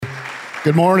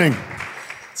Good morning.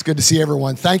 It's good to see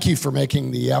everyone. Thank you for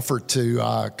making the effort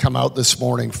to come out this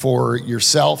morning for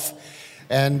yourself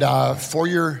and for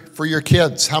your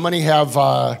kids. How many have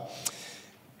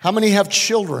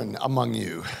children among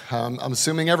you? I'm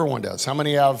assuming everyone does. How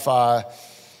many have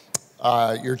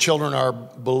your children are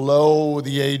below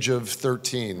the age of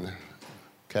 13?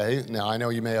 Okay. Now I know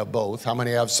you may have both. How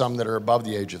many have some that are above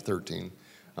the age of 13?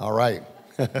 All right.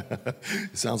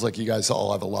 It sounds like you guys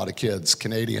all have a lot of kids.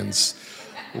 Canadians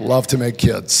love to make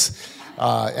kids.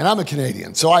 And I'm a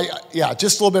Canadian. So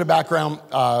just a little bit of background.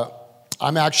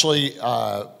 I'm actually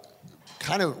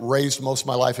kind of raised most of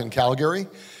my life in Calgary,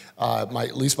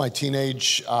 at least my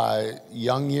teenage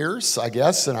young years, I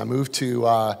guess. And I moved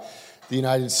to the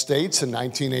United States in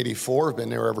 1984. I've been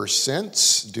there ever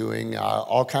since, doing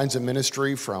all kinds of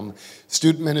ministry, from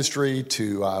student ministry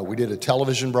to we did a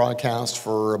television broadcast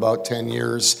for about 10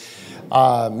 years,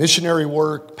 missionary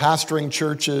work, pastoring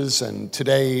churches, and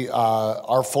today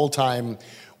our full-time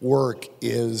work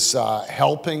is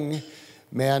helping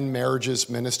men, marriages,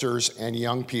 ministers, and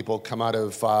young people come out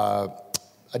of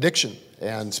addiction,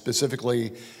 and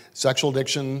specifically sexual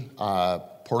addiction,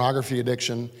 pornography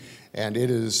addiction, and it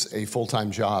is a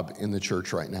full-time job in the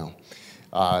church right now.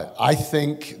 I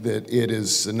think that it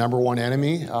is the number one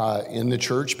enemy in the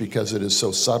church because it is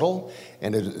so subtle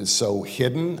and it is so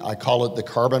hidden. I call it the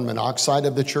carbon monoxide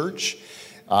of the church.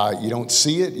 You don't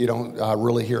see it. You don't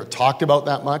really hear it talked about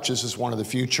that much. This is one of the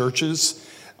few churches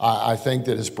I think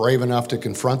that is brave enough to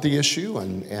confront the issue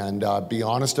and be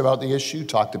honest about the issue,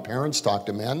 talk to parents, talk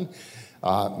to men,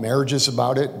 marriages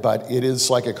about it, but it is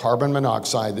like a carbon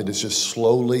monoxide that is just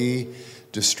slowly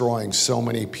destroying so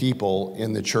many people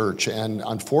in the church. And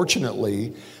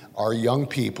unfortunately, our young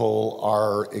people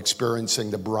are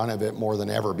experiencing the brunt of it more than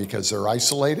ever because they're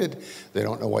isolated. They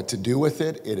don't know what to do with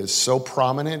it. It is so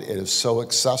prominent. It is so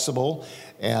accessible.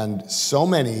 And so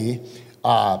many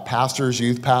pastors,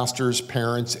 youth pastors,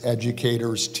 parents,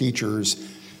 educators, teachers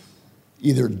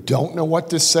either don't know what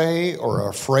to say or are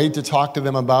afraid to talk to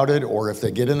them about it, or if they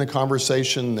get in the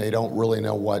conversation, they don't really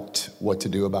know what to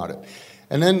do about it.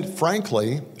 And then,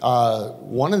 frankly,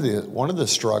 one of the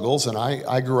struggles, and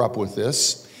I grew up with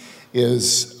this,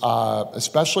 is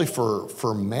especially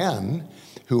for men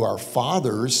who are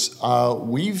fathers,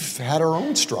 we've had our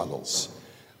own struggles.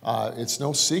 It's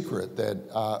no secret that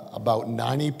about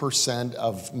 90%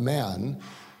 of men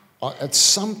at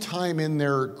some time in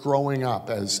their growing up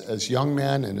as young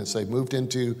men and as they've moved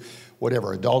into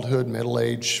whatever, adulthood, middle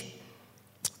age,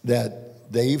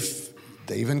 that they've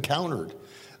encountered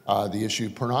the issue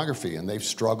of pornography, and they've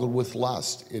struggled with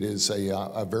lust. It is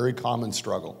a very common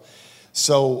struggle.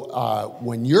 So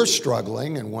when you're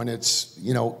struggling and when it's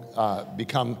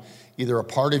become either a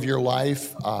part of your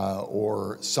life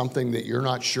or something that you're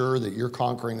not sure that you're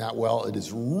conquering that well, it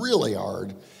is really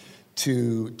hard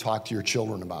to talk to your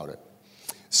children about it.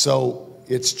 So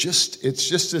it's just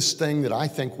this thing that I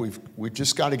think we've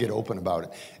just got to get open about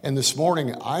it. And this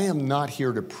morning, I am not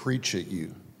here to preach at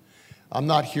you. I'm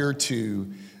not here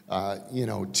to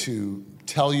to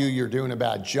tell you you're doing a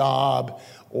bad job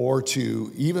or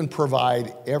to even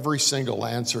provide every single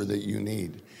answer that you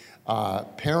need.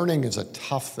 Parenting is a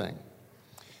tough thing.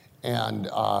 And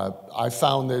I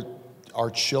found that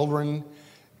our children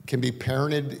can be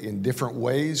parented in different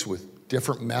ways with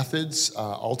different methods.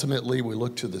 Ultimately, we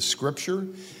look to the scripture,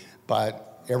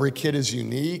 but every kid is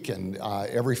unique and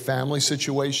every family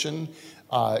situation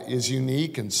is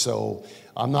unique. And so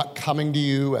I'm not coming to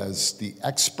you as the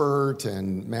expert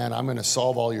and, man, I'm going to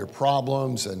solve all your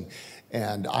problems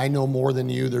and I know more than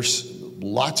you. There's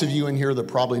lots of you in here that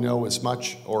probably know as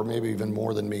much or maybe even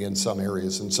more than me in some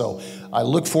areas. And so I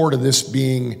look forward to this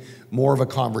being more of a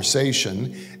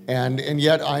conversation. And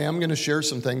yet I am going to share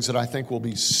some things that I think will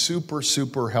be super,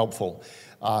 super helpful.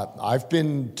 I've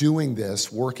been doing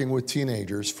this, working with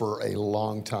teenagers for a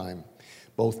long time.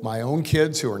 Both my own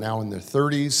kids who are now in their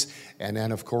 30s, and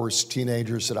then, of course,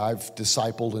 teenagers that I've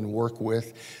discipled and worked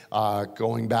with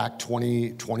going back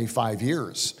 20, 25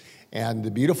 years. And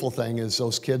the beautiful thing is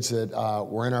those kids that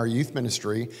were in our youth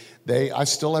ministry, I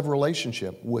still have a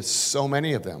relationship with so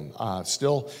many of them,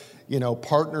 still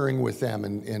partnering with them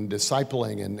and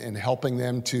discipling and helping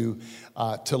them to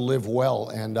live well.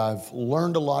 And I've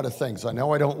learned a lot of things. I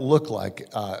know I don't look like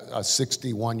a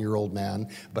 61-year-old man,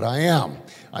 but I am.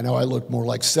 I know I look more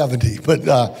like 70, but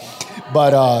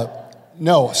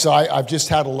no. So I've just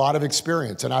had a lot of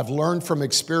experience, and I've learned from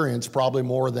experience probably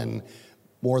more than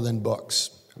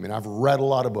books. I mean, I've read a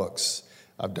lot of books.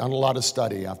 I've done a lot of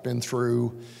study. I've been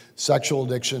through sexual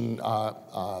addiction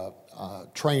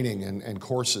training and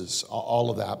courses,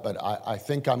 all of that. But I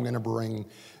think I'm going to bring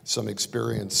some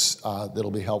experience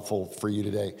that'll be helpful for you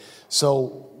today.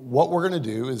 So what we're going to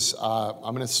do is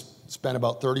I'm going to spend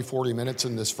about 30, 40 minutes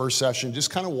in this first session just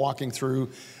kind of walking through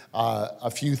a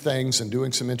few things and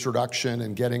doing some introduction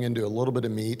and getting into a little bit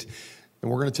of meat. And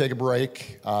we're going to take a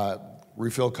break,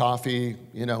 refill coffee,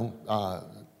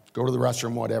 go to the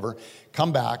restroom, whatever,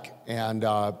 come back and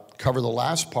cover the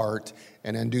last part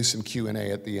and then do some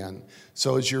Q&A at the end.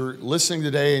 So as you're listening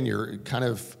today and you're kind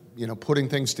of, putting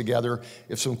things together,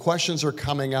 if some questions are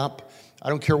coming up, I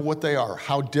don't care what they are,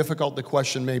 how difficult the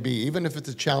question may be, even if it's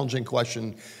a challenging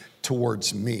question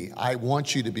towards me, I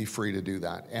want you to be free to do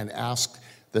that and ask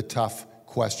the tough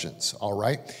questions, all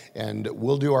right? And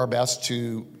we'll do our best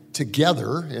to,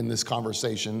 together in this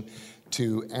conversation,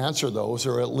 to answer those,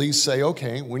 or at least say,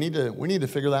 okay, we need to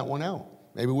figure that one out.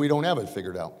 Maybe we don't have it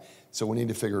figured out, so we need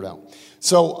to figure it out.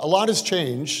 So a lot has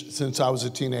changed since I was a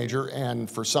teenager,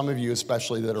 and for some of you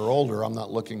especially that are older, I'm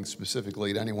not looking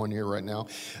specifically at anyone here right now,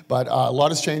 but a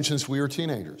lot has changed since we were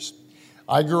teenagers.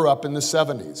 I grew up in the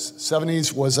 70s.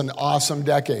 70s was an awesome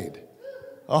decade.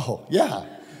 Oh, yeah.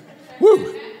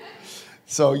 Woo.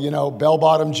 So,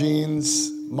 bell-bottom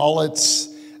jeans, mullets,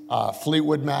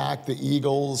 Fleetwood Mac, the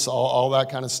Eagles, all that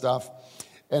kind of stuff.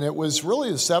 And it was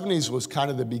really, the 70s was kind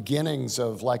of the beginnings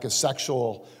of like a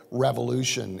sexual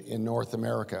revolution in North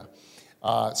America.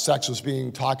 Sex was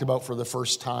being talked about for the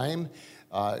first time.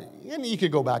 And you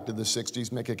could go back to the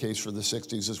 60s, make a case for the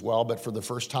 60s as well, but for the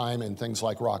first time in things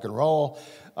like rock and roll,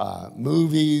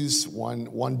 movies,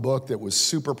 one book that was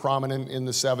super prominent in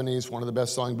the 70s, one of the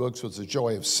best-selling books was The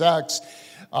Joy of Sex.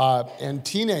 And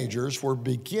teenagers were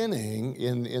beginning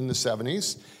in the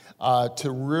 70s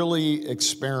to really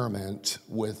experiment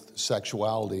with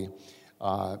sexuality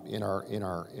in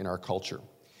our culture.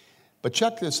 But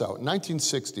check this out. In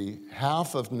 1960,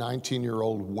 half of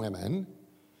 19-year-old women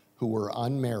who were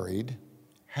unmarried,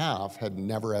 half had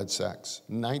never had sex.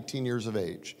 19 years of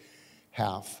age,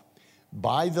 half.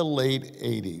 By the late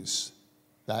 80s,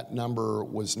 that number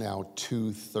was now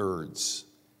 2/3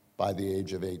 by the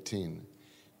age of 18.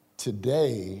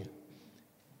 Today,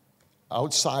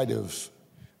 outside of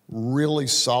really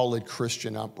solid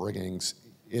Christian upbringings,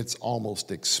 it's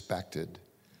almost expected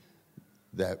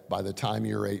that by the time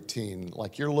you're 18,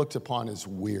 like you're looked upon as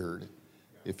weird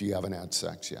if you haven't had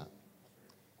sex yet.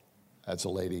 As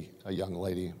a young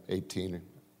lady, 18,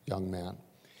 young man.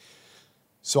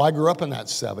 So I grew up in that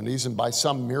 70s, and by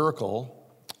some miracle,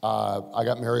 I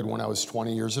got married when I was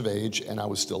 20 years of age, and I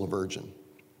was still a virgin.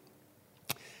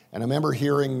 And I remember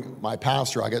hearing my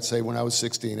pastor, I got saved when I was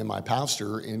 16, and my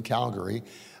pastor in Calgary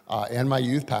and my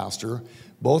youth pastor,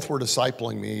 both were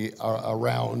discipling me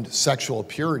around sexual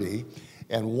purity.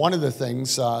 And one of the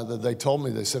things that they told me,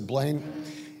 they said, Blaine,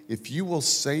 if you will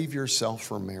save yourself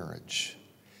for marriage,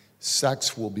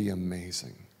 sex will be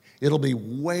amazing. It'll be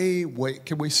way,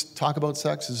 can we talk about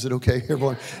sex? Is it okay,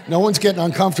 everyone? No one's getting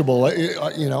uncomfortable,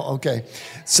 okay.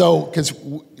 So, because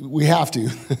we have to.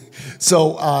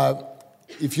 So,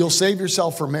 if you'll save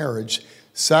yourself for marriage,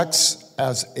 sex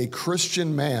as a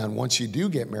Christian man, once you do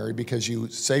get married, because you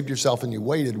saved yourself and you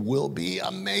waited, will be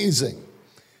amazing.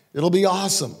 It'll be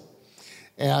awesome.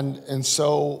 And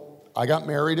so I got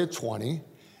married at 20,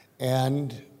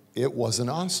 and it wasn't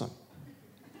awesome.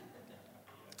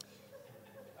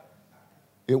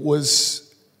 It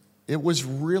was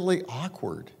really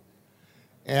awkward.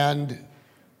 And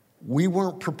we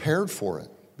weren't prepared for it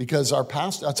because our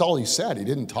pastor, that's all he said. He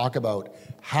didn't talk about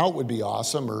how it would be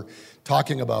awesome or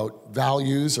talking about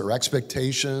values or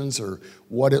expectations or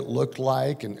what it looked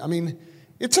like. And I mean,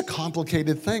 it's a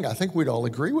complicated thing. I think we'd all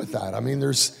agree with that. I mean,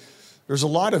 there's a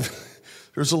lot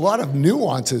of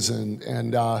nuances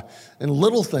and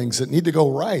little things that need to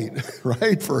go right,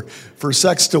 right, for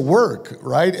sex to work,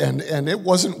 right? And it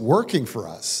wasn't working for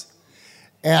us.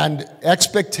 And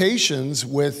expectations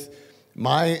with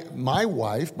my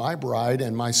wife, my bride,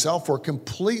 and myself were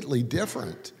completely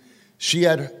different. She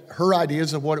had her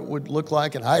ideas of what it would look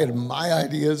like, and I had my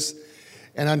ideas.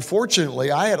 And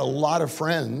unfortunately, I had a lot of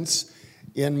friends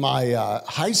in my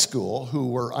high school who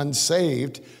were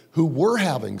unsaved, who were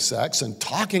having sex and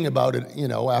talking about it,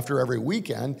 after every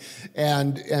weekend,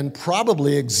 and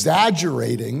probably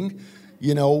exaggerating,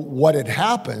 what had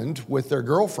happened with their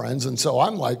girlfriends. And so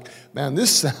I'm like, man,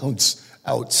 this sounds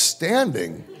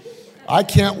outstanding. I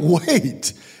can't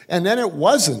wait. And then it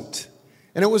wasn't.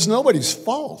 And it was nobody's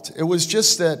fault. It was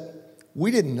just that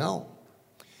we didn't know.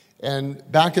 And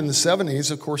back in the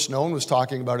 70s, of course, no one was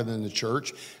talking about it in the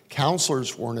church.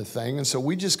 Counselors weren't a thing. And so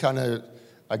we just kind of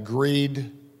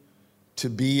agreed to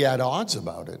be at odds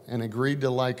about it and agreed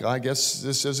to I guess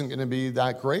this isn't going to be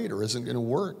that great or isn't going to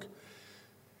work.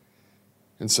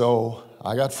 And so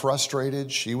I got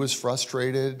frustrated. She was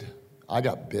frustrated. I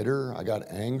got bitter. I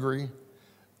got angry.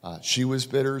 She was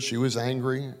bitter. She was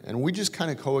angry. And we just kind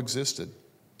of coexisted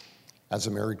as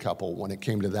a married couple when it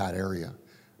came to that area.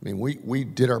 I mean, we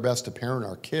did our best to parent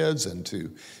our kids and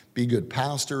to be good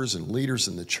pastors and leaders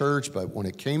in the church. But when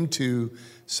it came to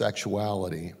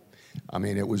sexuality, I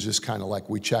mean, it was just kind of like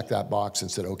we checked that box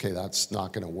and said, okay, that's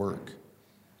not going to work,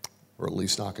 or at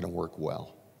least not going to work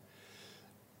well.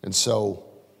 And so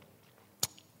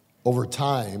over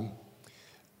time,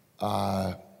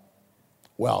 well,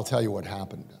 I'll tell you what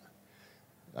happened.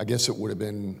 I guess it would have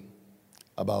been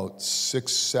about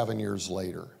 6, 7 years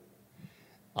later.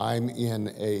 I'm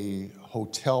in a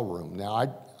hotel room.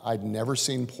 Now, I'd never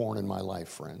seen porn in my life,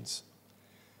 friends.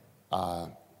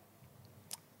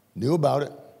 Knew about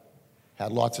it.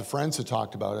 Had lots of friends who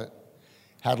talked about it.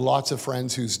 Had lots of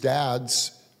friends whose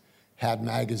dads had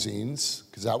magazines,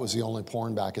 because that was the only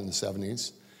porn back in the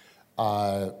 70s.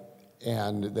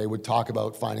 And they would talk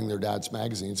about finding their dad's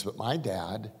magazines, but my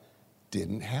dad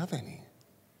didn't have any.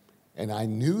 And I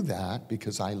knew that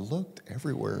because I looked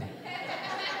everywhere.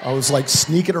 I was like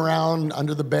sneaking around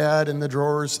under the bed, in the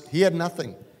drawers. He had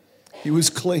nothing. He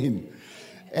was clean.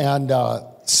 And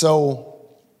so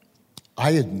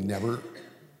I had never,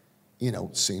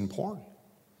 seen porn.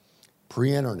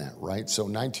 Pre-internet, right? So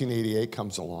 1988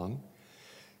 comes along,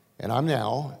 and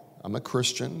I'm a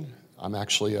Christian. I'm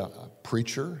actually a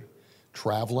preacher,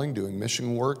 traveling, doing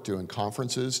mission work, doing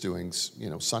conferences, doing,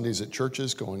 Sundays at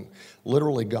churches,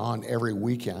 literally gone every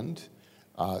weekend,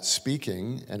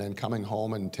 speaking, and then coming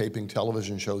home and taping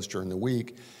television shows during the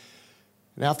week.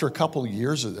 And after a couple of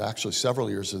years, actually several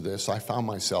years of this, I found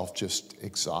myself just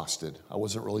exhausted. I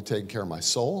wasn't really taking care of my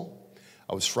soul.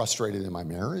 I was frustrated in my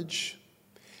marriage.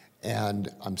 And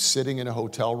I'm sitting in a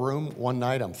hotel room one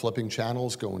night. I'm flipping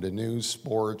channels, going to news,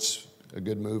 sports, a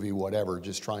good movie, whatever,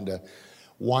 just trying to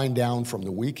wind down from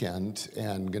the weekend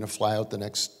and going to fly out the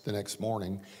next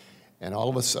morning. And all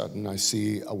of a sudden, I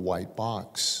see a white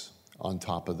box on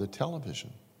top of the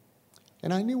television.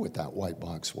 And I knew what that white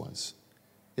box was.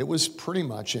 It was pretty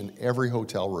much in every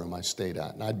hotel room I stayed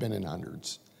at, and I'd been in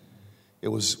hundreds. It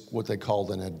was what they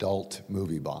called an adult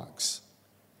movie box,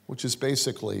 which is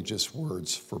basically just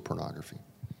words for pornography.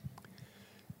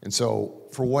 And so,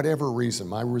 for whatever reason,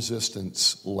 my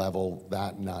resistance level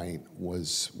that night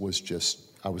was just,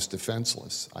 I was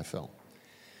defenseless, I felt.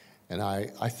 And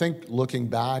I think looking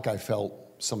back, I felt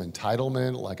some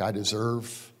entitlement, like I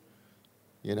deserve,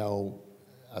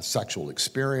 a sexual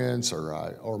experience,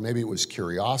 or maybe it was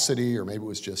curiosity, or maybe it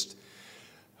was just,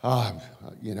 I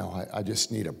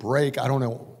just need a break. I don't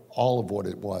know all of what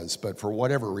it was, but for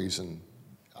whatever reason,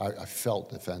 I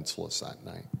felt defenseless that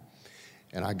night.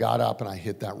 And I got up and I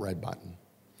hit that red button.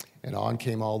 And on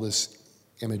came all this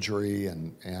imagery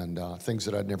and things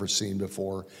that I'd never seen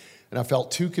before. And I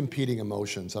felt two competing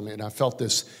emotions. I mean, I felt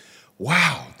this,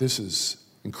 wow, this is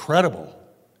incredible.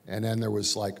 And then there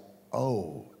was like,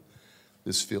 oh,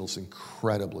 this feels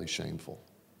incredibly shameful.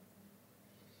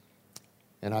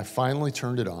 And I finally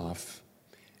turned it off,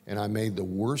 and I made the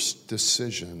worst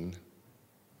decision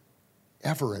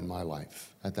ever in my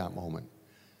life at that moment.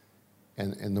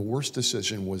 And the worst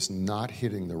decision was not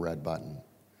hitting the red button.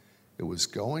 It was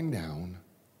going down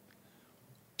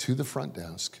to the front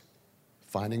desk,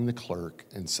 finding the clerk,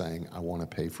 and saying, I want to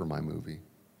pay for my movie.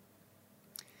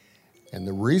 And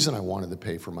the reason I wanted to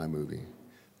pay for my movie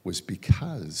was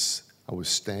because I was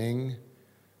staying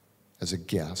as a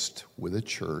guest with a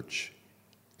church,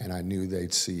 and I knew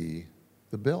they'd see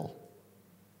the bill.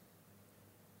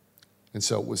 And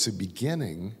so it was the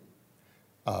beginning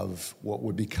of what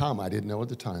would become, I didn't know at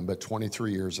the time, but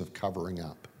 23 years of covering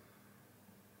up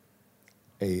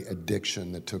an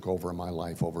addiction that took over my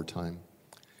life over time.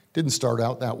 Didn't start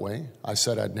out that way. I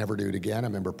said I'd never do it again. I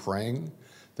remember praying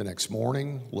the next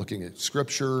morning, looking at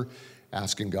scripture,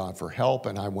 asking God for help,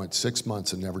 and I went 6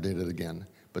 months and never did it again.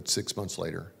 But 6 months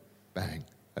later, bang,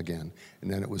 again.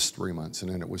 And then it was 3 months,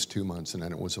 and then it was 2 months, and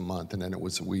then it was a month, and then it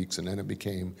was weeks, and then it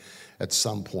became, at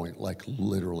some point, like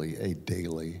literally a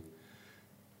daily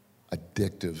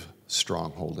addictive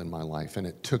stronghold in my life. And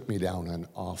it took me down an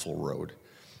awful road.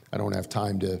 I don't have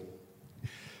time to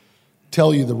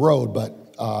tell you the road, but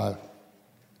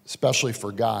especially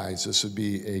for guys, this would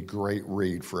be a great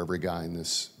read for every guy in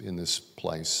this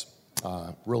place.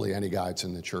 Really, any guy that's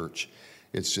in the church.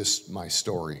 It's just my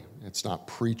story. It's not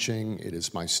preaching. It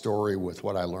is my story with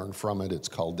what I learned from it. It's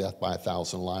called Death by a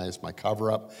Thousand Lies, my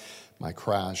cover-up, my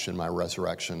crash, and my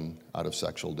resurrection out of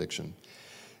sexual addiction.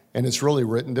 And it's really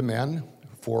written to men,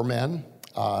 for men.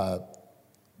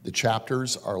 The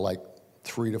chapters are like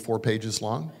 3 to 4 pages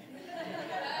long.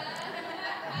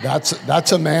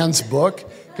 That's a man's book,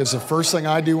 because the first thing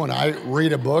I do when I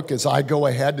read a book is I go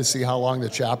ahead to see how long the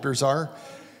chapters are.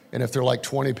 And if they're like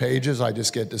 20 pages, I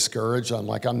just get discouraged. I'm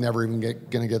like, I'm never even going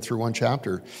to get through one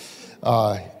chapter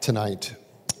tonight.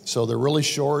 So they're really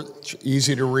short,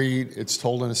 easy to read. It's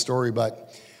told in a story.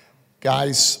 But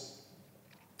guys,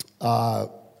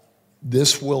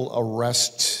 this will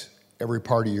arrest every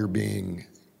part of your being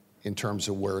in terms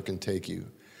of where it can take you.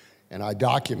 And I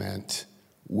document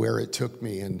where it took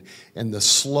me and the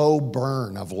slow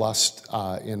burn of lust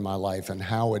in my life and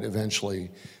how it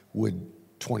eventually would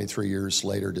 23 years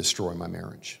later destroy my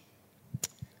marriage.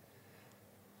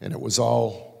 And it was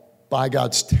all by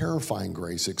God's terrifying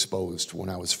grace exposed when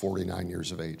I was 49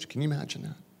 years of age. Can you imagine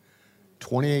that?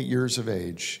 28 years of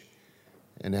age,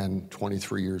 and then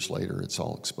 23 years later, it's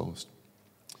all exposed.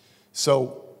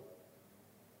 So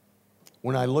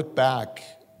when I look back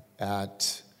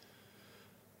at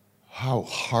how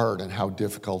hard and how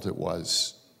difficult it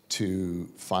was to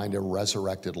find a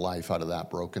resurrected life out of that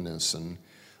brokenness and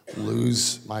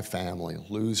lose my family,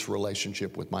 lose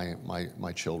relationship with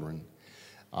my children,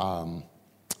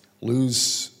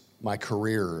 lose my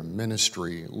career,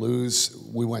 ministry,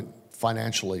 we went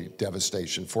financially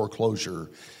devastation, foreclosure,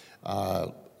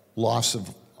 loss of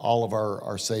all of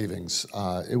our savings.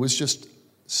 It was just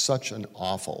such an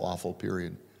awful, awful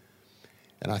period.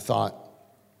 And I thought,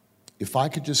 if I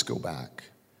could just go back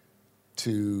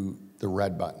to the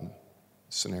red button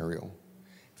scenario,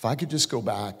 if I could just go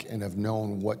back and have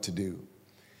known what to do.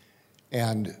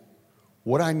 And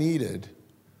what I needed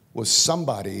was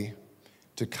somebody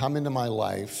to come into my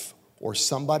life, or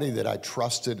somebody that I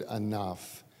trusted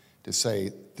enough to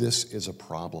say, this is a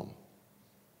problem,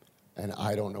 and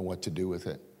I don't know what to do with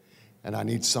it. And I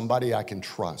need somebody I can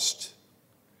trust,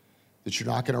 that you're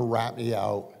not going to rat me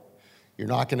out, you're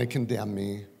not going to condemn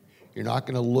me, you're not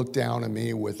going to look down at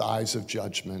me with eyes of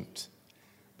judgment,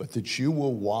 but that you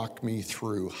will walk me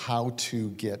through how to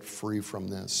get free from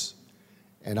this,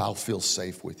 and I'll feel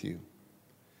safe with you.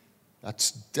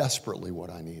 That's desperately what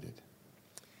I needed.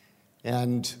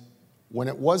 And when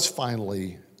it was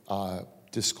finally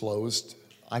disclosed,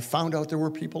 I found out there were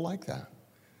people like that.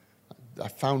 I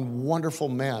found wonderful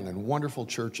men and wonderful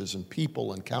churches and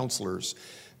people and counselors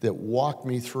that walked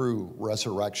me through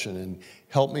resurrection and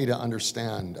helped me to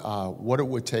understand what it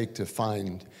would take to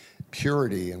find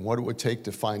purity and what it would take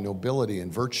to find nobility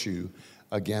and virtue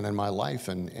again in my life.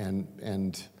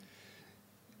 And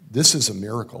this is a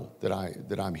miracle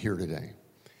that I'm here today.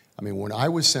 I mean, when I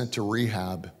was sent to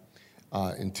rehab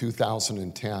in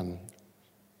 2010,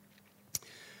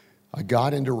 I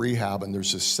got into rehab, and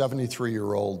there's a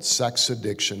 73-year-old sex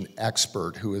addiction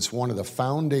expert who is one of the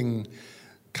founding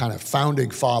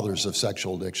fathers of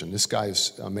sexual addiction. This guy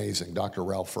is amazing, Dr.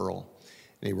 Ralph Earl.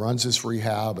 And he runs this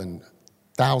rehab, and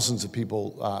thousands of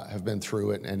people have been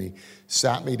through it. And he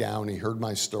sat me down, he heard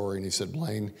my story, and he said,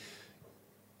 Blaine,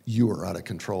 you are out of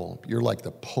control. You're like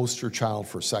the poster child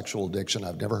for sexual addiction.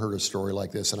 I've never heard a story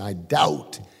like this, and I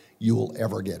doubt you will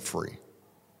ever get free.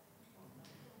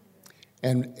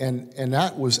 And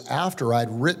that was after I'd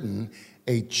written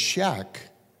a check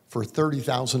for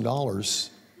 $30,000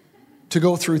 to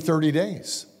go through 30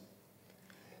 days.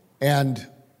 And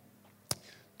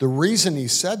the reason he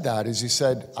said that is he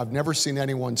said, I've never seen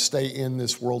anyone stay in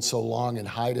this world so long and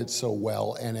hide it so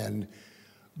well and then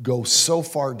go so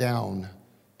far down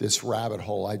this rabbit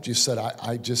hole. I just said,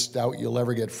 I just doubt you'll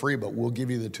ever get free, but we'll give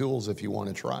you the tools if you want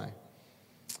to try.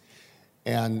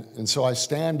 And so I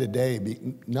stand today,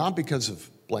 not because of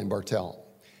Blaine Bartell,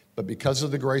 but because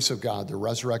of the grace of God, the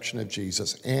resurrection of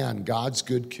Jesus, and God's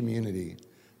good community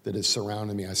that is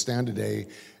surrounding me. I stand today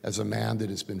as a man that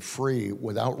has been free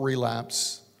without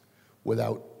relapse,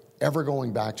 without ever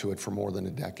going back to it for more than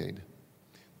a decade.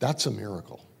 That's a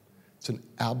miracle. It's an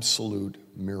absolute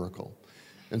miracle.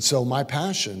 And so my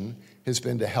passion has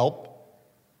been to help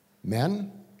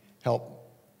men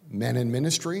in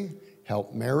ministry,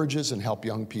 help marriages, and help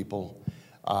young people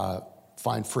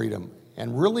find freedom.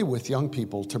 And really with young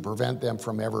people to prevent them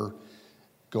from ever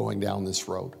going down this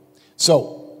road.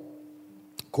 So,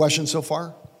 questions so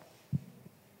far?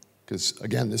 Because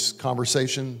again, this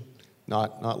conversation,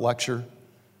 not lecture.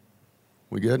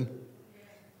 We good?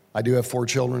 I do have 4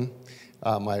 children.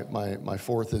 My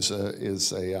fourth is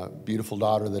a beautiful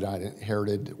daughter that I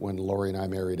inherited when Lori and I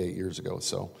married 8 years ago.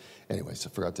 So anyways, I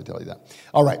forgot to tell you that.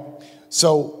 All right,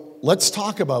 so let's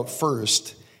talk about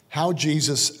first how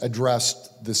Jesus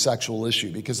addressed the sexual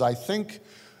issue, because I think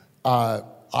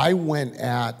I went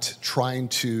at trying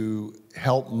to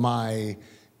help my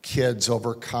kids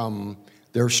overcome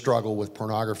their struggle with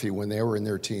pornography when they were in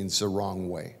their teens the wrong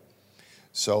way.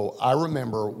 So I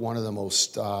remember one of the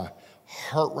most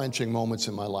heart-wrenching moments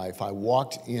in my life. I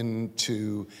walked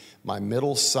into my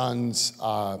middle son's,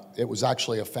 it was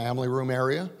actually a family room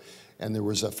area, and there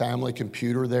was a family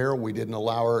computer there. We didn't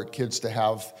allow our kids to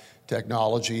have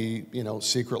technology,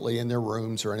 secretly in their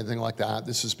rooms or anything like that.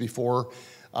 This is before,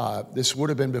 this would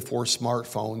have been before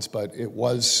smartphones, but it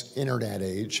was internet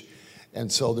age.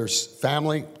 And so there's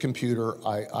family computer.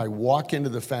 I walk into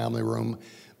the family room.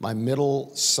 My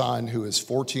middle son, who is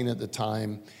 14 at the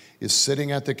time, is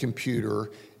sitting at the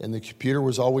computer, and the computer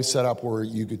was always set up where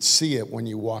you could see it when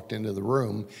you walked into the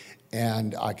room,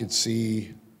 and I could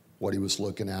see what he was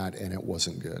looking at, and it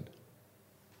wasn't good.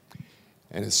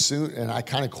 And I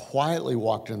kind of quietly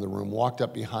walked into the room, walked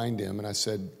up behind him, and I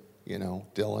said,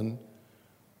 Dylan,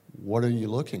 what are you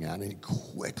looking at? And he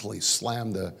quickly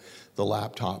slammed the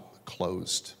laptop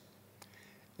closed.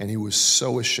 And he was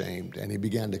so ashamed, and he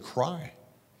began to cry.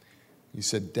 He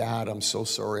said, Dad, I'm so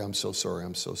sorry, I'm so sorry,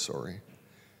 I'm so sorry.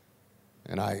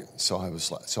 So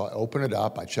I opened it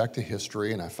up, I checked the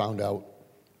history, and I found out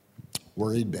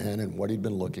where he'd been and what he'd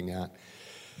been looking at.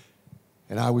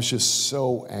 And I was just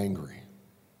so angry.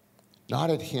 Not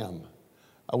at him.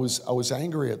 I was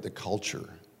angry at the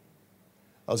culture.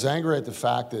 I was angry at the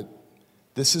fact that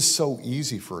this is so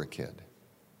easy for a kid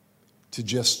to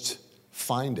just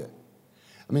find it.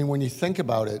 I mean, when you think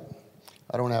about it,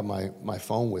 I don't have my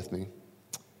phone with me.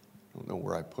 I don't know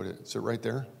where I put it. Is it right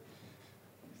there?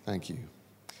 Thank you.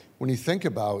 When you think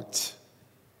about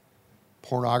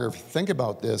pornography, think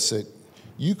about this, that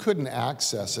you couldn't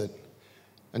access it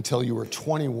until you were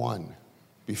 21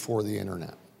 before the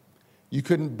internet. You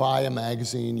couldn't buy a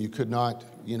magazine. You could not,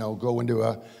 go into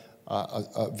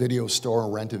a video store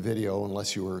and rent a video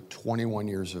unless you were 21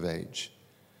 years of age.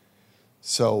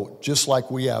 So just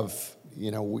like we have,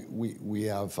 we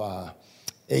have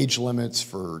age limits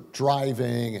for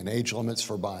driving and age limits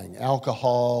for buying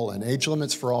alcohol and age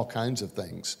limits for all kinds of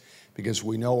things, because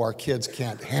we know our kids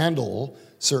can't handle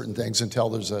certain things until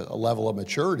there's a level of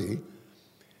maturity.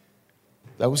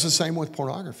 That was the same with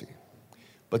pornography.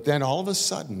 But then all of a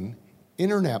sudden,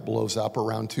 internet blows up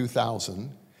around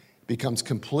 2000, becomes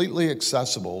completely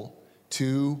accessible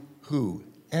to who?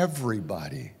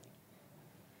 Everybody.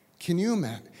 Can you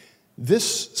imagine?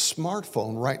 This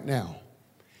smartphone right now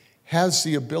has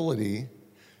the ability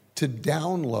to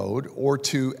download or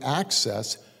to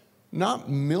access not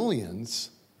millions,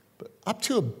 but up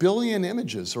to 1 billion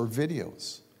images or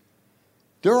videos.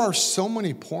 There are so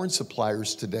many porn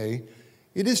suppliers today,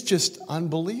 it is just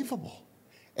unbelievable.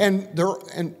 And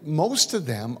most of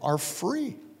them are free.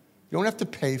 You don't have to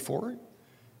pay for it.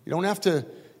 You don't have to,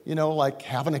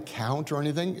 have an account or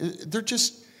anything. They're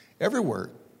just everywhere,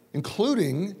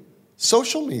 including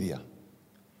social media.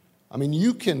 I mean,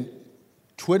 you can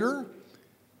Twitter,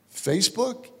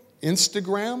 Facebook,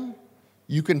 Instagram,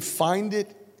 you can find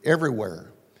it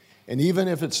everywhere. And even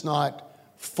if it's not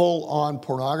full-on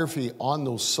pornography on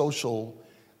those social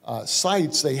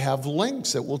sites, they have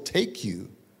links that will take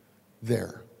you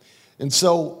there. And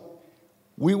so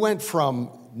we went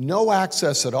from no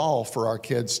access at all for our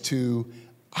kids to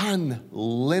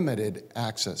unlimited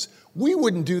access. We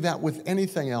wouldn't do that with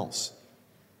anything else.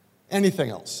 Anything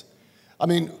else. I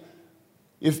mean,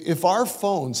 if our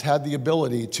phones had the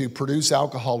ability to produce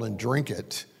alcohol and drink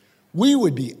it, we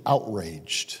would be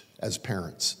outraged as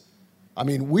parents. I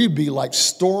mean, we'd be like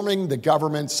storming the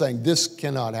government saying, this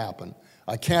cannot happen.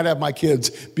 I can't have my kids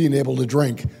being able to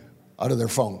drink out of their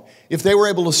phone. If they were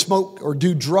able to smoke or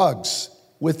do drugs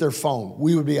with their phone,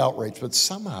 we would be outraged. But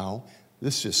somehow,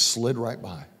 this just slid right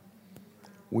by.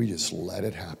 We just let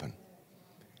it happen.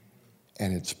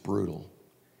 And it's brutal.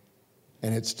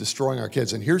 And it's destroying our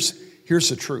kids. And here's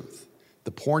the truth.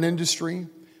 The porn industry,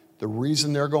 the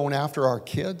reason they're going after our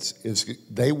kids is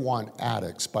they want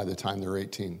addicts by the time they're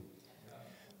 18.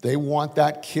 They want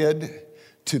that kid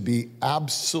to be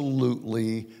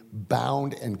absolutely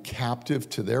bound and captive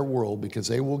to their world, because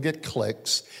they will get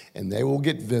clicks and they will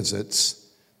get visits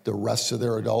the rest of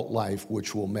their adult life,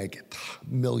 which will make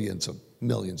millions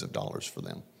of dollars for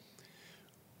them.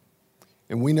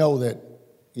 And we know that,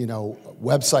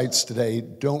 websites today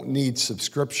don't need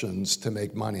subscriptions to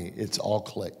make money. It's all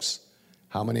clicks.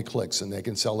 How many clicks? And they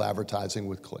can sell advertising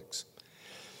with clicks.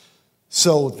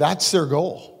 So that's their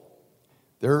goal.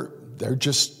 They're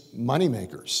just money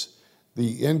makers.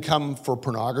 The income for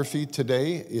pornography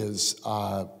today is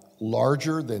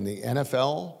larger than the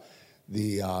NFL,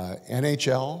 the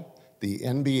NHL, the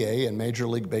NBA, and Major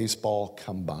League Baseball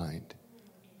combined.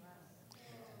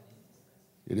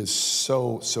 It is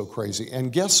so crazy.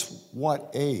 And guess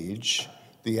what age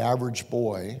the average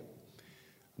boy,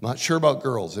 I'm not sure about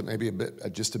girls, it may be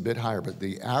just a bit higher, but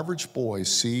the average boy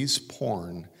sees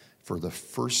porn for the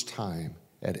first time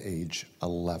at age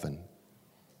 11.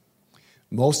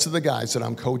 Most of the guys that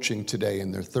I'm coaching today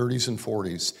in their 30s and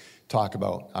 40s talk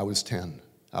about, I was 10,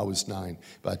 I was 9.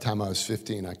 By the time I was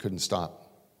 15, I couldn't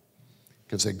stop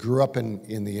because they grew up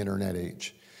in the internet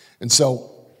age. And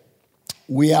so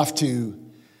we have to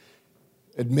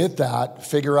admit that,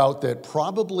 figure out that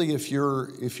probably if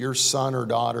your son or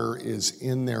daughter is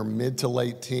in their mid to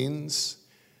late teens,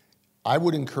 I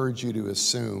would encourage you to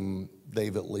assume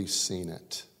they've at least seen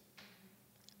it,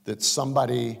 that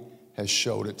somebody has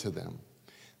showed it to them,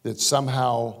 that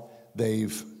somehow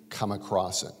they've come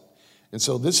across it. And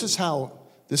so this is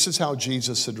how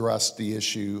Jesus addressed the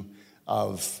issue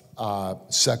of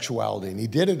sexuality. And he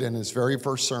did it in his very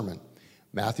first sermon.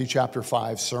 Matthew chapter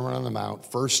 5, Sermon on the Mount,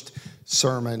 first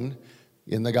sermon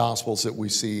in the Gospels that we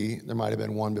see. There might have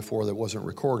been one before that wasn't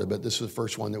recorded, but this was the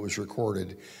first one that was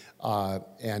recorded.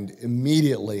 And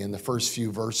immediately in the first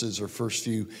few verses or first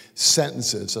few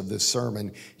sentences of this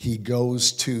sermon, he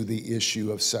goes to the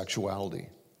issue of sexuality.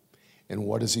 And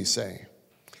what does he say?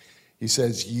 He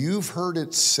says, you've heard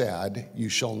it said, you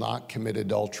shall not commit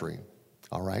adultery,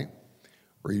 all right?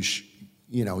 Or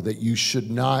that you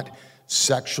should not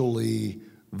sexually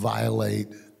violate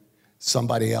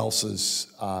somebody else's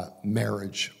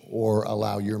marriage or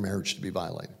allow your marriage to be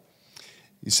violated.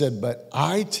 He said, but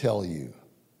I tell you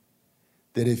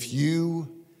that if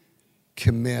you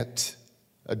commit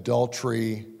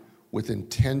adultery with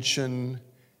intention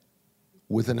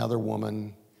with another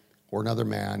woman or another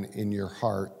man in your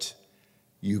heart,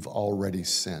 you've already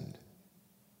sinned.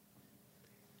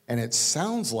 And it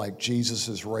sounds like Jesus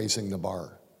is raising the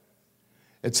bar.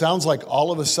 It sounds like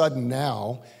all of a sudden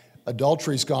now,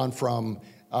 adultery's gone from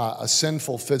a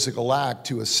sinful physical act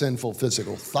to a sinful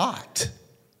physical thought.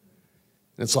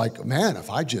 And it's like, man, if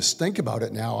I just think about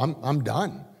it now, I'm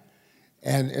done.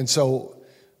 And so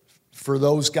for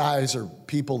those guys or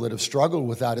people that have struggled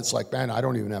with that, it's like, man, I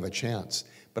don't even have a chance.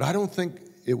 But I don't think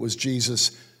it was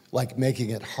Jesus like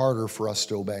making it harder for us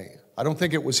to obey. I don't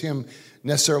think it was him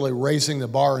necessarily raising the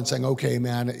bar and saying, okay,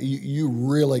 man, you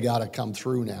really got to come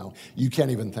through now. You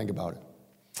can't even think about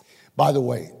it. By the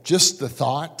way, just the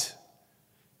thought,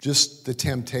 just the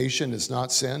temptation is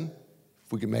not sin,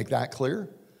 if we can make that clear.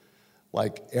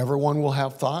 Like everyone will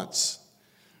have thoughts.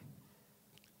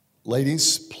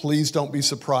 Ladies, please don't be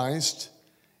surprised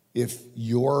if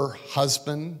your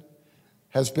husband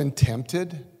has been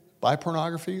tempted by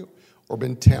pornography or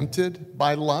been tempted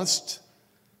by lust.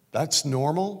 That's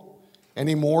normal.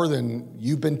 Any more than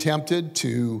you've been tempted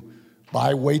to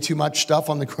buy way too much stuff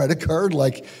on the credit card.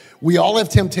 Like, we all have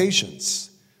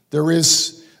temptations.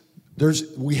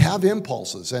 We have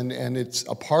impulses, and it's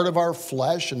a part of our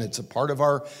flesh, and it's a part of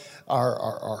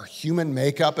our human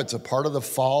makeup. It's a part of the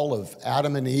fall of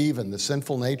Adam and Eve and the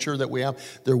sinful nature that we have.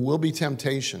 There will be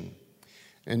temptation.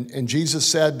 And Jesus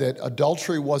said that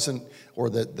adultery wasn't, or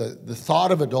that the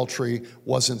thought of adultery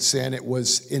wasn't sin, it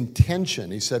was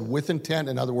intention. He said with intent,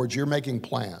 in other words, you're making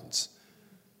plans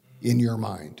in your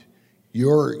mind.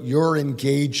 You're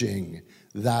engaging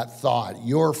that thought.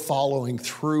 You're following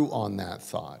through on that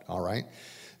thought, all right?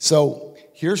 So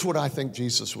here's what I think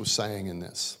Jesus was saying in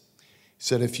this. He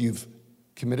said if you've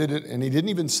committed it, and he didn't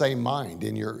even say mind,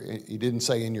 he didn't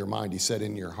say in your mind, he said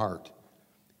in your heart.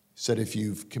 He said, if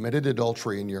you've committed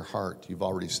adultery in your heart, you've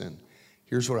already sinned.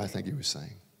 Here's what I think he was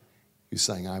saying. He was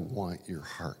saying, I want your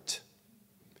heart.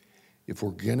 If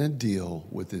we're going to deal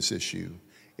with this issue,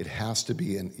 it has to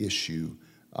be an issue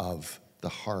of the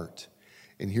heart.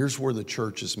 And here's where the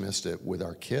church has missed it with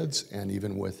our kids and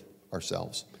even with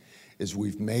ourselves, is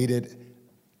we've made it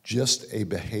just a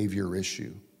behavior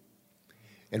issue.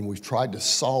 And we've tried to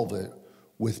solve it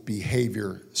with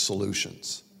behavior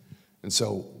solutions. And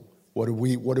so what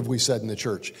have we said in the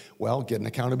church? Well, get an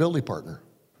accountability partner.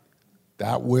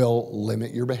 That will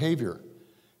limit your behavior.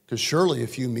 Because surely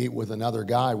if you meet with another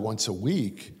guy once a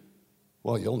week,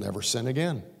 well, you'll never sin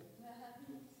again.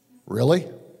 Really?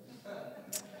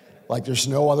 Like there's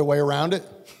no other way around it?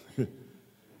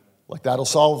 Like that'll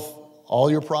solve all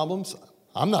your problems?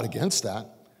 I'm not against that.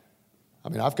 I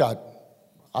mean, I've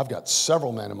got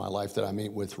several men in my life that I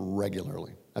meet with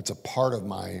regularly. That's a part of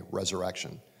my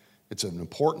resurrection. It's an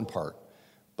important part,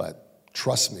 but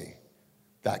trust me,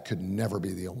 that could never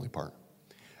be the only part.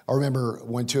 I remember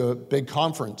went to a big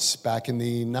conference back in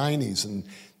the 90s, and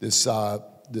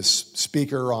this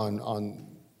speaker on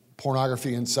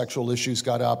pornography and sexual issues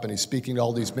got up, and he's speaking to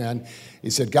all these men. He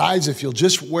said, guys, if you'll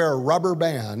just wear a rubber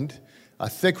band, a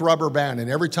thick rubber band,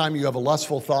 and every time you have a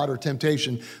lustful thought or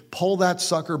temptation, pull that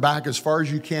sucker back as far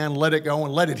as you can, let it go,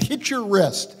 and let it hit your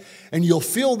wrist. And you'll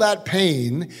feel that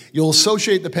pain. You'll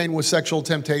associate the pain with sexual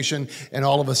temptation, and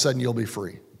all of a sudden you'll be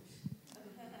free.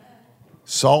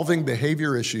 Solving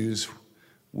behavior issues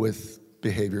with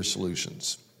behavior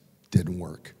solutions. Didn't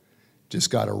work. Just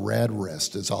got a red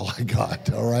wrist is all I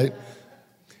got, all right?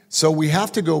 So we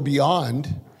have to go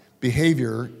beyond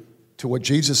behavior to what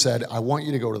Jesus said, I want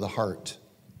you to go to the heart.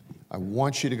 I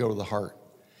want you to go to the heart.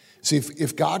 See,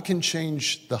 if God can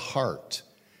change the heart,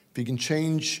 if he can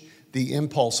change the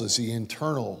impulses, the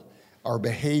internal, our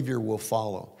behavior will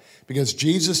follow. Because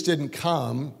Jesus didn't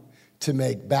come to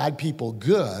make bad people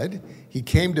good. He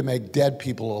came to make dead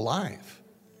people alive.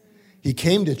 He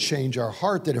came to change our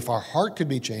heart, that if our heart could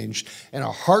be changed and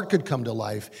our heart could come to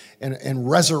life and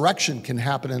resurrection can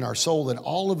happen in our soul, then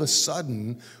all of a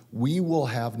sudden we will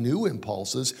have new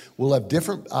impulses, we'll have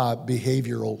different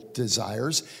behavioral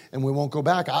desires, and we won't go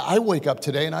back. I wake up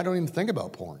today and I don't even think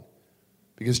about porn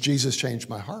because Jesus changed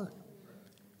my heart.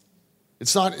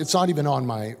 It's not even on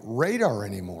my radar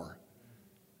anymore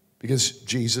because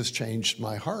Jesus changed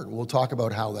my heart. We'll talk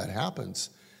about how that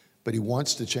happens, but he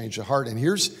wants to change the heart. And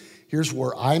here's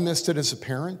where I missed it as a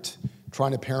parent,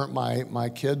 trying to parent my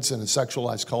kids in a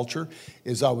sexualized culture,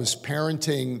 is I was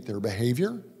parenting their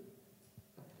behavior.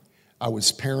 I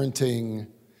was parenting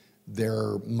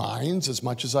their minds as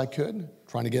much as I could,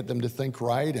 trying to get them to think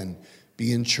right and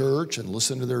be in church and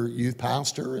listen to their youth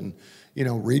pastor and,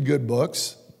 read good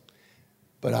books.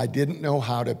 But I didn't know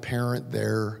how to parent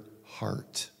their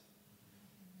heart.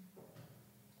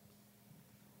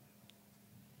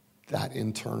 That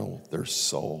internal, their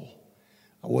soul.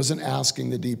 I wasn't asking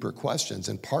the deeper questions.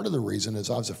 And part of the reason is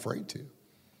I was afraid to.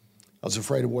 I was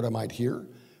afraid of what I might hear.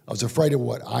 I was afraid of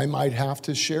what I might have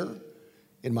to share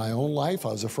in my own life. I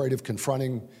was afraid of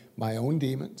confronting my own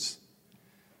demons.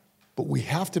 But we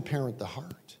have to parent the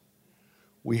heart.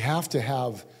 We have to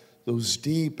have those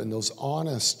deep and those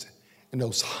honest and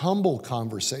those humble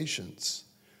conversations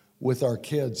with our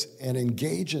kids and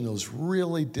engage in those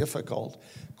really difficult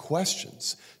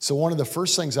questions. So one of the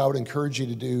first things I would encourage you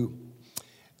to do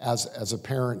as a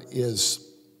parent is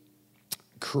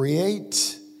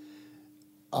create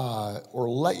or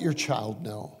let your child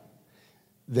know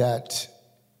that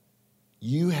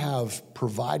you have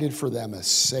provided for them a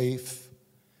safe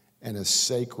and a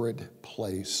sacred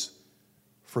place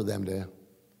for them to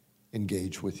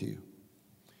engage with you.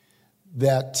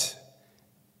 That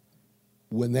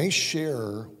when they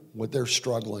share what they're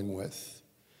struggling with,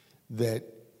 that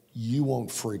you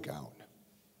won't freak out.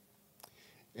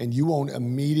 And you won't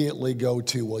immediately go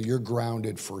to, well, you're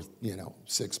grounded for,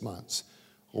 6 months.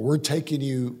 Or we're taking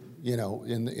you,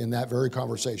 in that very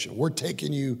conversation. We're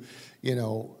taking you,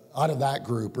 out of that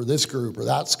group or this group or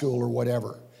that school or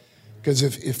whatever. Because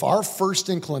if our first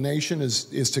inclination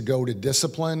is to go to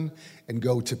discipline and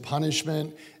go to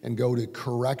punishment and go to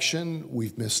correction,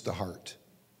 we've missed the heart.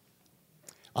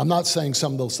 I'm not saying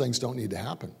some of those things don't need to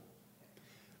happen.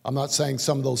 I'm not saying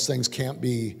some of those things can't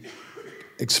be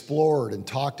explored and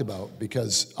talked about,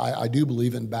 because I do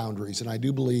believe in boundaries, and I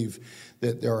do believe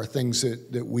that there are things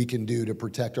that we can do to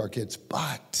protect our kids,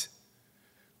 but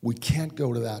we can't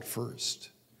go to that first.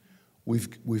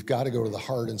 We've got to go to the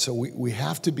heart, and so we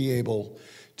have to be able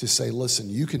to say, listen,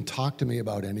 you can talk to me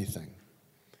about anything.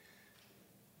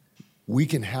 We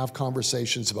can have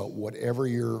conversations about whatever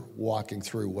you're walking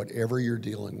through, whatever you're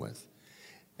dealing with,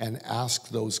 and ask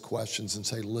those questions and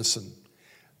say, listen,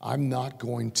 I'm not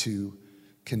going to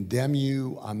condemn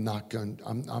you. I'm not going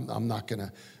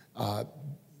to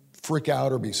freak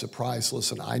out or be surprised.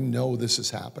 Listen, I know this is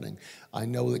happening. I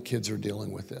know that kids are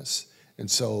dealing with this. And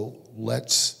so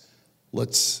let's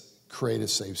create a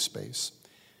safe space.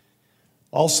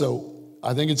 Also,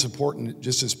 I think it's important,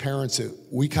 just as parents, that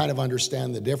we kind of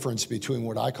understand the difference between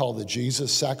what I call the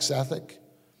Jesus sex ethic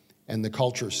and the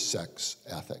culture sex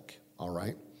ethic, all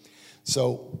right?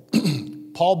 So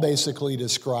Paul basically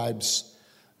describes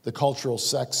the cultural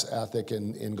sex ethic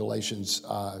in Galatians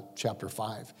chapter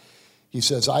 5. He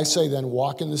says, I say then,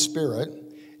 walk in the Spirit,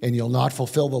 and you'll not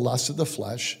fulfill the lust of the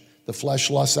flesh. The flesh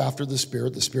lusts after the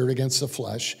Spirit against the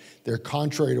flesh. They're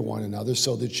contrary to one another,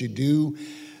 so that you do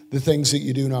the things that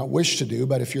you do not wish to do.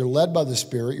 But if you're led by the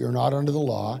Spirit, you're not under the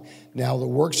law. Now the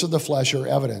works of the flesh are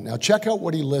evident. Now check out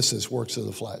what he lists as works of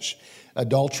the flesh.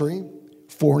 Adultery,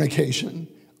 fornication,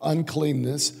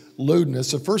 uncleanness,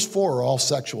 lewdness. The first four are all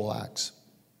sexual acts.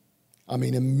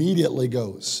 Immediately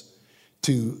goes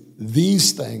to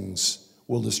these things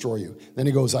will destroy you. Then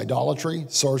he goes idolatry,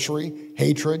 sorcery,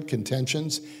 hatred,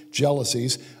 contentions,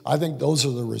 jealousies. I think those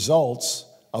are the results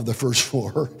of the first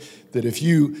four, that if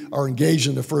you are engaged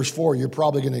in the first four, you're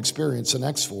probably going to experience the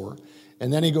next four.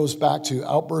 And then he goes back to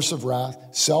outbursts of wrath,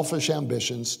 selfish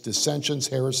ambitions, dissensions,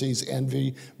 heresies,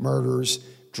 envy, murders,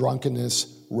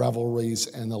 drunkenness, revelries,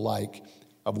 and the like.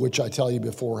 of which I tell you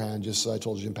beforehand, just as I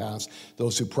told you in past,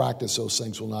 those who practice those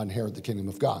things will not inherit the kingdom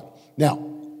of God.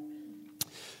 Now,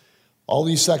 all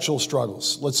these sexual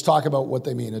struggles, let's talk about what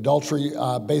they mean. Adultery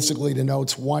basically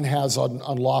denotes one has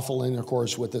unlawful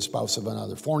intercourse with the spouse of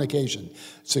another. Fornication,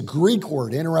 it's a Greek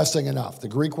word, interesting enough. The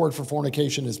Greek word for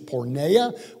fornication is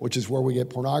porneia, which is where we get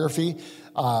pornography.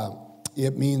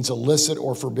 It means illicit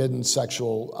or forbidden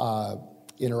sexual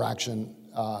interaction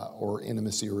or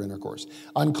intimacy or intercourse.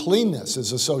 Uncleanness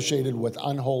is associated with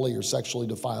unholy or sexually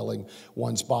defiling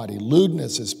one's body.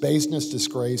 Lewdness is baseness,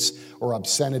 disgrace, or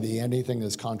obscenity, anything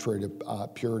that's contrary to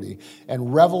purity.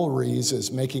 And revelries is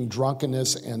making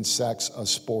drunkenness and sex a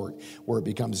sport, where it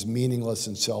becomes meaningless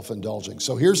and self-indulging.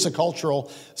 So here's the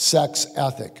cultural sex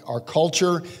ethic. Our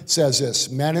culture says this: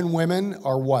 men and women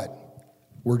are what?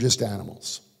 We're just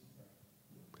animals.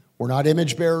 We're not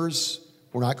image bearers.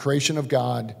 We're not creation of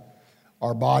God.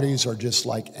 Our bodies are just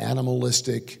like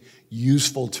animalistic,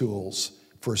 useful tools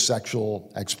for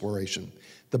sexual exploration.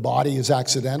 The body is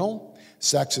accidental.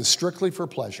 Sex is strictly for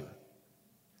pleasure.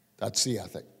 That's the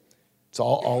ethic. It's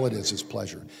all it is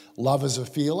pleasure. Love is a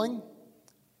feeling.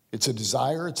 It's a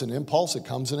desire. It's an impulse. It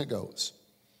comes and it goes.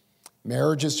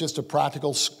 Marriage is just a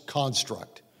practical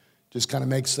construct. Just kind of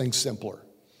makes things simpler.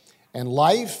 And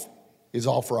life is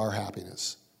all for our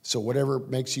happiness. So whatever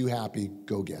makes you happy,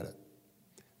 go get it.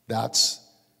 That's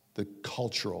the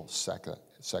cultural sex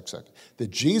ethic. The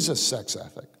Jesus sex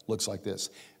ethic looks like this.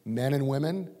 Men and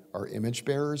women are image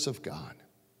bearers of God.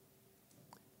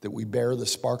 That we bear the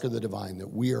spark of the divine.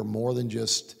 That we are more than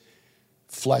just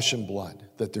flesh and blood.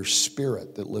 That there's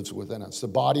spirit that lives within us. The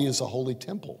body is a holy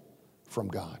temple from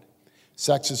God.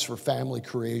 Sex is for family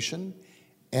creation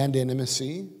and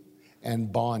intimacy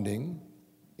and bonding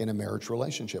in a marriage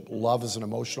relationship. Love is an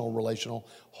emotional, relational,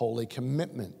 holy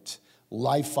commitment.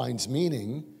 Life finds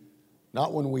meaning,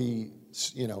 not when we,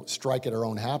 strike at our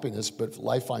own happiness, but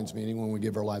life finds meaning when we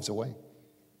give our lives away.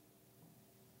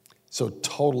 So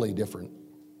totally different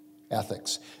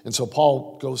ethics. And so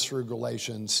Paul goes through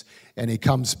Galatians and he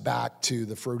comes back to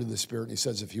the fruit of the Spirit and he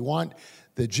says, if you want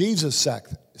the Jesus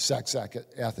sex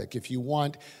ethic, if you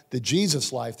want the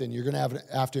Jesus life, then you're going to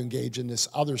have to engage in this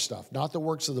other stuff. Not the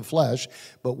works of the flesh,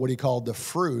 but what he called the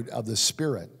fruit of the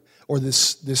Spirit. Or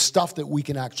this stuff that we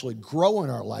can actually grow in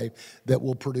our life that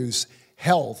will produce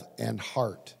health and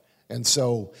heart. And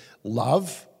so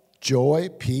love, joy,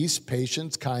 peace,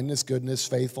 patience, kindness, goodness,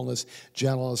 faithfulness,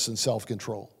 gentleness, and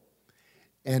self-control.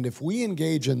 And if we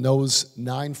engage in those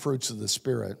 9 fruits of the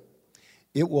Spirit,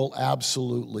 it will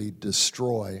absolutely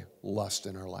destroy lust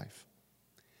in our life.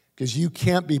 Because you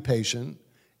can't be patient,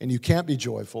 and you can't be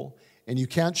joyful, and you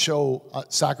can't show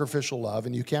sacrificial love,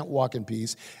 and you can't walk in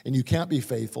peace, and you can't be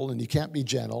faithful, and you can't be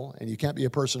gentle, and you can't be a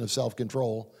person of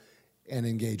self-control and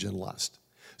engage in lust.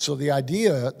 So the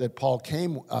idea that Paul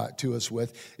came to us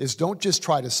with is don't just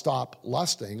try to stop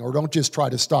lusting, or don't just try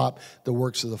to stop the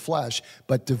works of the flesh,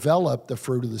 but develop the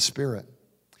fruit of the Spirit.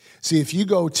 See, if you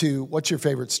go to, what's your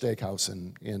favorite steakhouse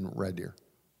in Red Deer?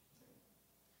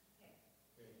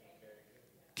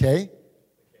 Keg?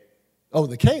 Oh,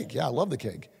 the Keg. Yeah, I love the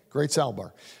Keg. Great salad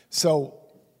bar. So,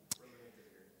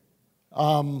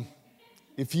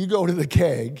 if you go to the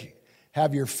Keg,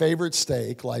 have your favorite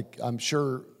steak, like I'm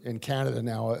sure in Canada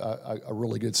now, a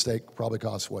really good steak probably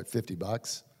costs, what,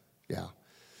 $50? Yeah.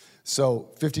 So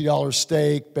 $50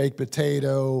 steak, baked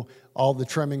potato, all the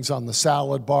trimmings on the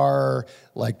salad bar,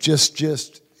 like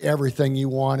just everything you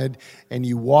wanted, and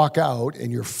you walk out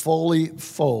and you're fully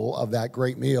full of that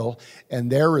great meal, and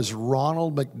there is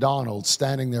Ronald McDonald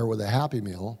standing there with a Happy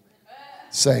Meal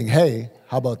saying, hey,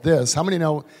 how about this? How many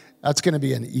know that's going to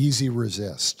be an easy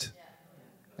resist?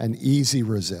 An easy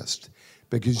resist,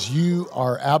 because you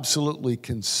are absolutely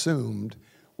consumed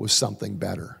with something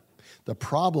better. The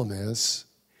problem is,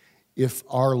 if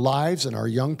our lives and our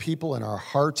young people and our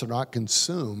hearts are not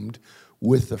consumed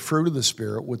with the fruit of the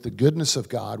Spirit, with the goodness of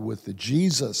God, with the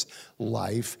Jesus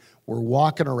life, we're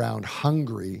walking around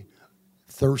hungry,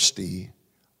 thirsty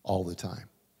all the time.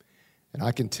 And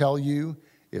I can tell you,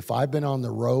 if I've been on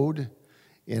the road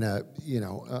on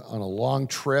a long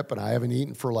trip and I haven't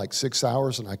eaten for like 6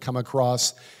 hours and I come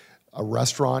across a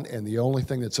restaurant and the only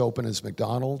thing that's open is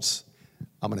McDonald's,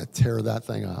 I'm going to tear that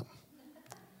thing up.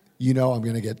 I'm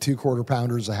going to get 2 Quarter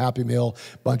Pounders, a Happy Meal,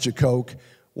 bunch of Coke.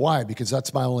 Why? Because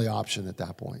that's my only option at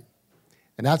that point.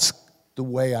 And that's the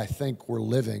way I think we're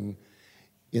living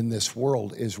in this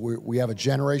world, is we have a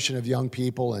generation of young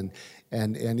people and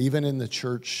even in the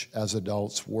church as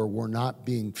adults where we're not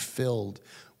being filled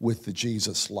with the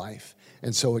Jesus life.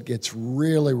 And so it gets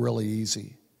really, really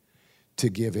easy to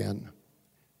give in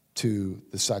to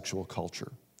the sexual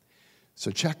culture.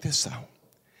 So check this out.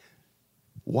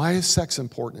 Why is sex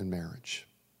important in marriage?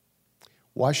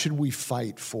 Why should we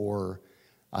fight for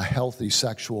a healthy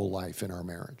sexual life in our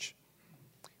marriage?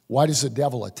 Why does the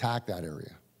devil attack that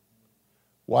area?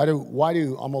 Why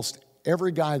do almost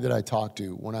every guy that I talk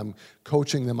to, when I'm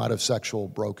coaching them out of sexual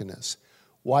brokenness,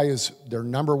 why is their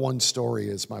number one story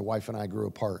is my wife and I grew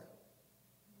apart?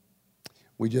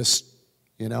 We just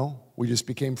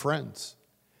became friends.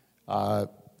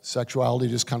 Sexuality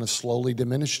just kind of slowly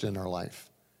diminished in our life.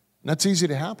 And that's easy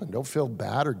to happen. Don't feel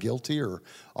bad or guilty or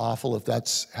awful if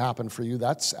that's happened for you.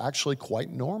 That's actually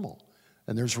quite normal.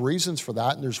 And there's reasons for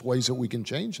that, and there's ways that we can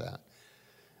change that.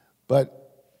 But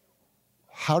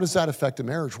how does that affect a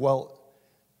marriage? Well,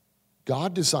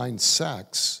 God designed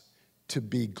sex to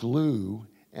be glue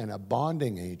and a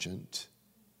bonding agent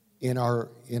in our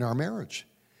marriage.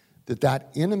 That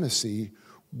intimacy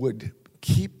would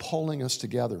keep pulling us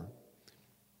together.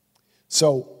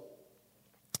 So,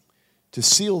 to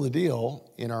seal the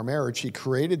deal in our marriage, he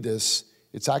created this.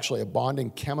 It's actually a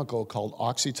bonding chemical called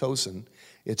oxytocin.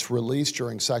 It's released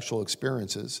during sexual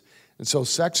experiences. And so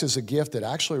sex is a gift that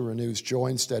actually renews joy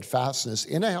and steadfastness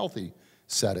in a healthy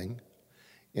setting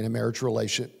in a marriage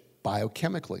relationship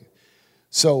biochemically.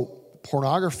 So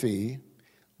pornography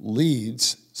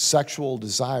leads sexual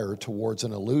desire towards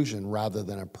an illusion rather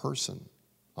than a person,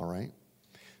 all right?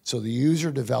 So the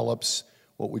user develops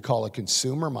what we call a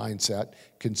consumer mindset,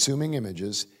 consuming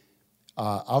images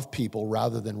of people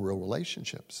rather than real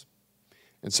relationships.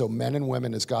 And so men and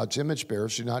women as God's image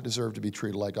bearers do not deserve to be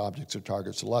treated like objects or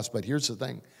targets of lust. But here's the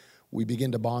thing. We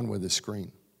begin to bond with the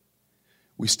screen.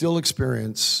 We still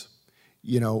experience,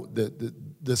 the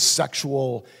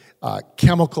sexual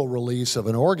chemical release of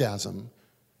an orgasm,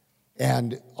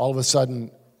 and all of a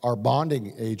sudden our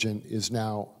bonding agent is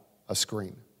now a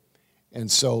screen. And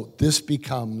so this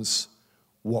becomes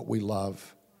what we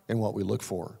love and what we look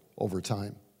for over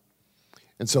time.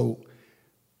 And so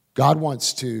God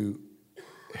wants to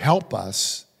help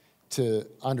us to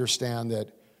understand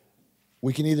that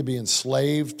we can either be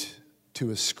enslaved to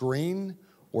a screen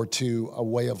or to a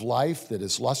way of life that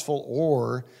is lustful,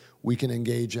 or we can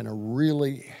engage in a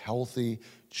really healthy,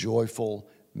 joyful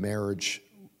marriage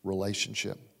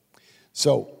relationship.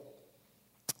 So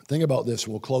think about this.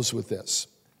 We'll close with this.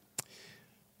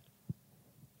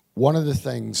 One of the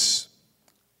things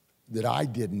that I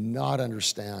did not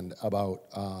understand about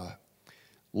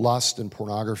lust and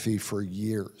pornography for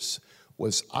years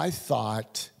was I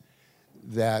thought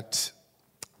that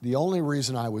the only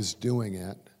reason I was doing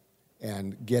it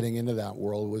and getting into that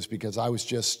world was because I was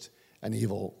just an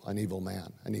evil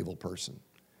man, an evil person.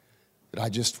 That I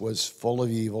just was full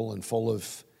of evil and full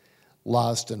of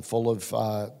lust and full of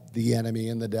the enemy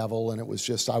and the devil, and I was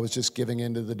just giving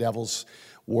into the devil's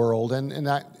world, and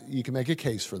that you can make a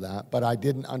case for that, but I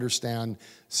didn't understand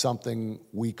something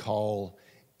we call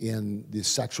in the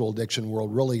sexual addiction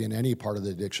world, really in any part of the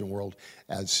addiction world,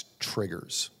 as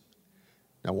triggers.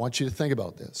 Now I want you to think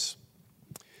about this.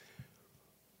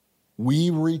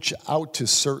 We reach out to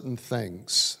certain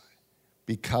things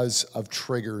because of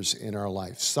triggers in our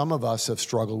life. Some of us have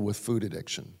struggled with food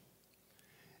addiction.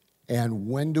 And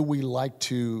when do we like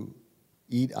to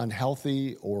eat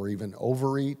unhealthy or even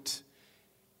overeat?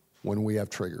 When we have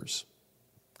triggers.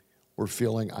 We're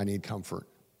feeling, I need comfort,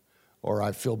 or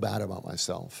I feel bad about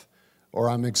myself, or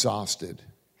I'm exhausted,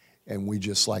 and we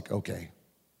just like, okay,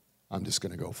 I'm just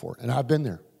going to go for it. And I've been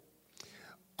there.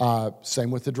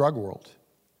 Same with the drug world.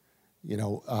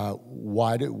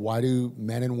 Why do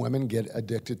men and women get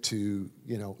addicted to,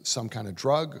 some kind of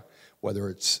drug, whether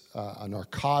it's a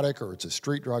narcotic or it's a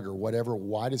street drug or whatever?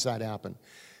 Why does that happen?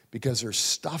 Because there's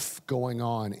stuff going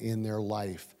on in their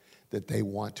life that they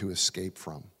want to escape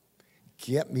from.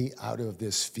 Get me out of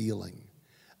this feeling.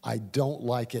 I don't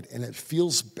like it, and it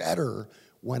feels better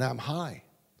when I'm high.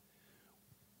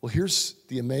 Well, here's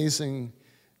the amazing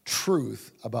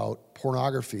truth about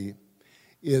pornography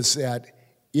is that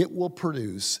it will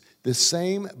produce the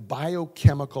same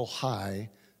biochemical high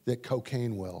that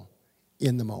cocaine will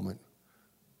in the moment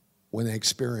when they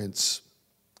experience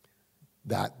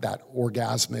that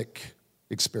orgasmic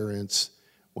experience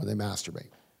when they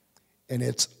masturbate. And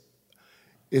it's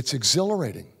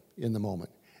exhilarating in the moment.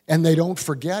 And they don't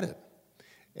forget it.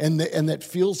 And that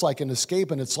feels like an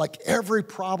escape, and it's like every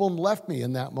problem left me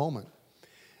in that moment.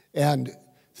 And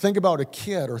think about a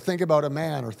kid, or think about a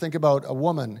man, or think about a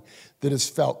woman that has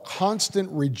felt constant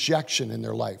rejection in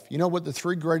their life. You know what the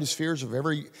three greatest fears of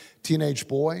every teenage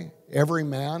boy, every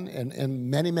man, and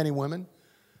many, many women?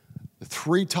 The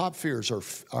three top fears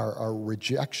are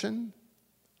rejection,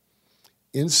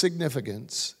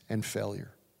 insignificance, and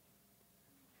failure.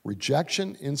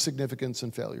 Rejection, insignificance,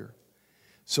 and failure.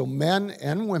 So men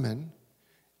and women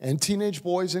and teenage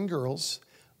boys and girls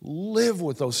live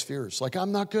with those fears. Like,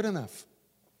 I'm not good enough.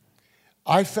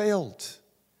 I failed.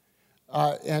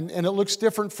 And it looks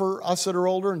different for us that are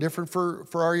older and different for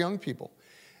our young people.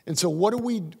 And so what do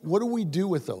we do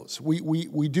with those?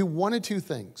 We do one of two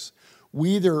things.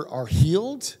 We either are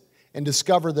healed and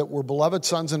discover that we're beloved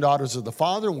sons and daughters of the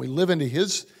Father, and we live into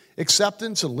His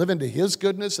acceptance and live into His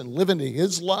goodness and live into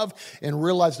His love and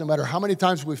realize no matter how many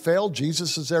times we fail,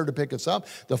 Jesus is there to pick us up.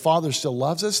 The Father still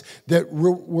loves us, that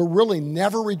we're really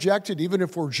never rejected, even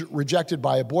if we're rejected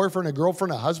by a boyfriend, a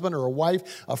girlfriend, a husband or a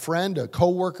wife, a friend, a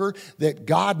coworker, that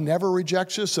God never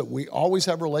rejects us, that we always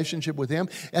have a relationship with Him,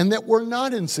 and that we're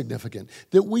not insignificant,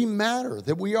 that we matter,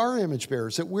 that we are image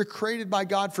bearers, that we're created by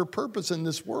God for purpose in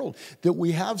this world, that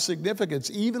we have significance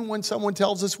even when someone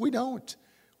tells us we don't.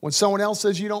 When someone else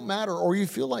says you don't matter or you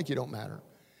feel like you don't matter.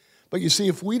 But you see,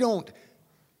 if we don't,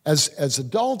 as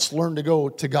adults, learn to go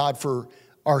to God for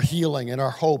our healing and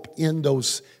our hope in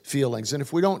those feelings, and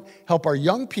if we don't help our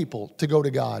young people to go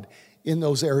to God in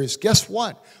those areas, guess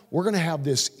what? We're going to have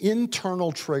this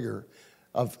internal trigger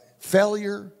of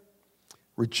failure,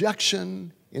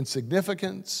 rejection,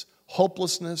 insignificance,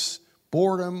 hopelessness,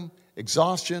 boredom,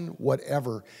 exhaustion,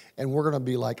 whatever. And we're going to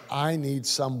be like, I need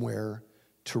somewhere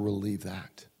to relieve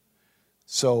that.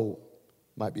 So,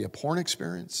 might be a porn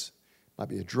experience, might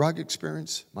be a drug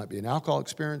experience, might be an alcohol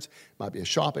experience, might be a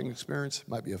shopping experience,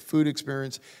 might be a food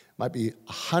experience, might be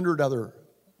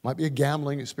might be a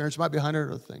gambling experience, might be 100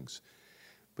 other things.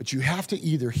 But you have to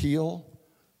either heal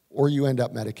or you end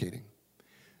up medicating.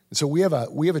 And so we have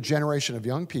a generation of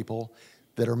young people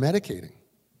that are medicating.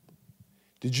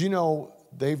 Did you know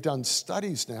they've done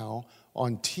studies now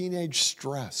on teenage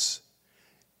stress?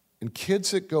 And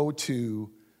kids that go to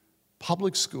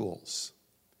public schools,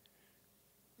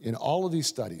 in all of these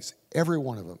studies, every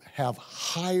one of them have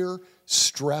higher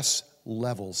stress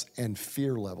levels and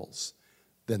fear levels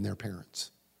than their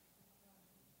parents.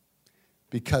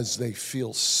 Because they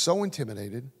feel so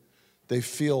intimidated, they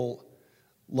feel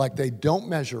like they don't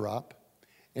measure up,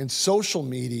 and social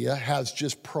media has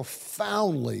just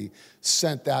profoundly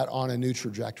sent that on a new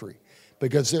trajectory.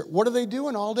 Because what are they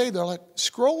doing all day? They're like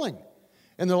scrolling.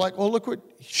 And they're like, well, look what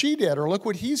she did, or look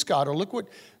what he's got, or look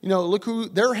who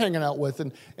they're hanging out with.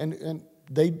 And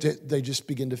they just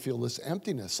begin to feel this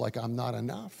emptiness, like I'm not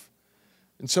enough.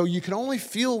 And so you can only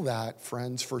feel that,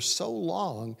 friends, for so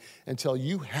long until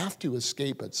you have to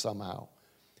escape it somehow.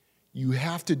 You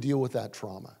have to deal with that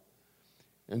trauma.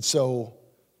 And so,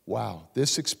 wow,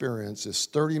 this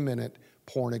 30-minute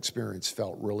porn experience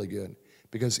felt really good.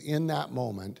 Because in that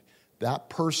moment, that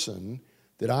person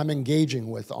that I'm engaging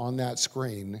with on that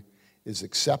screen is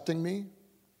accepting me,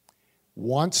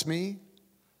 wants me,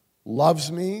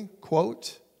 loves me,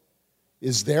 quote,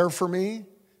 is there for me,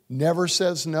 never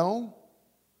says no,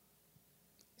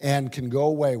 and can go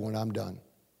away when I'm done,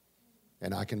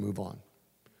 and I can move on.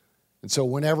 And so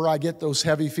whenever I get those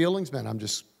heavy feelings, man, I'm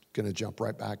just going to jump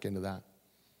right back into that.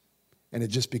 And it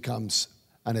just becomes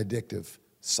an addictive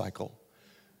cycle.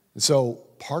 And so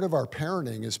part of our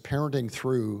parenting is parenting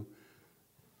through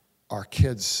our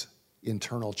kids'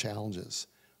 internal challenges.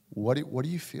 What are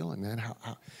you feeling, man? How,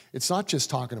 it's not just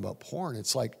talking about porn.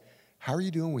 It's like, how are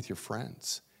you doing with your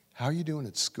friends? How are you doing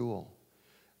at school?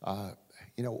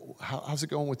 How's it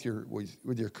going with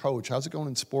your coach? How's it going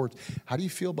in sports? How do you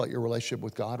feel about your relationship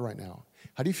with God right now?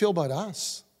 How do you feel about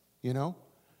us? Is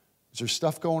there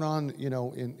stuff going on?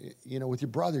 With your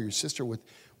brother, your sister,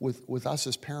 with us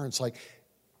as parents, like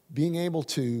being able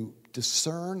to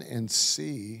discern and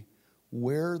see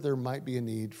where there might be a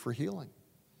need for healing.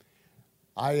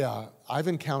 I've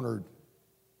encountered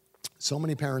so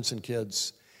many parents and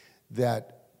kids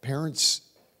that parents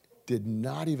did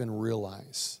not even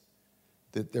realize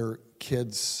that their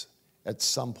kids at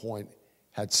some point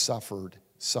had suffered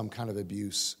some kind of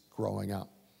abuse growing up.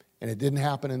 And it didn't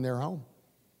happen in their home.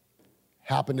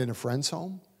 Happened in a friend's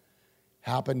home,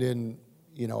 happened in,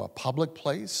 a public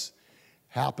place,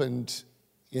 happened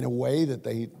in a way that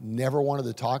they never wanted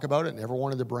to talk about it, never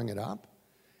wanted to bring it up.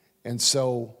 And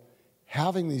so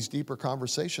having these deeper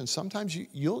conversations, sometimes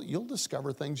you'll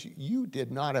discover things you did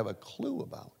not have a clue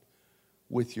about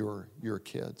with your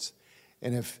kids.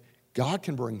 And if God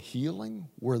can bring healing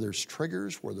where there's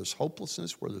triggers, where there's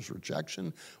hopelessness, where there's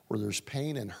rejection, where there's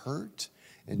pain and hurt,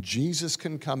 and Jesus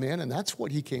can come in, and that's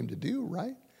what he came to do,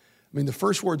 right? I mean, the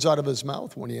first words out of his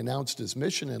mouth when he announced his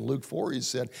mission in Luke 4, he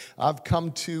said, I've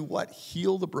come to what?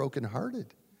 Heal the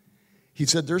brokenhearted. He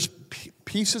said, there's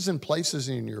pieces and places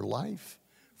in your life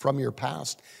from your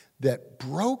past that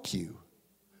broke you,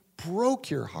 broke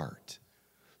your heart,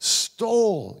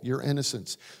 stole your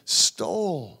innocence,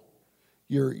 stole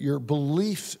your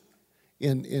belief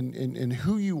in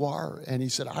who you are. And he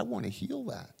said, I want to heal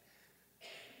that.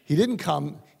 He didn't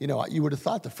come, you would have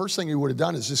thought the first thing he would have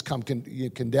done is just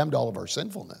condemned all of our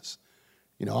sinfulness.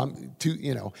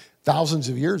 Thousands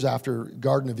of years after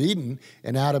Garden of Eden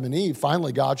and Adam and Eve,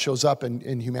 finally God shows up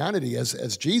in humanity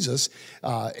as Jesus,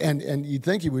 and you'd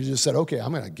think he would have just said, okay,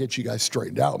 I'm going to get you guys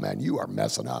straightened out, man. You are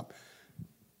messing up.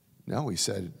 No, he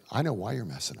said, I know why you're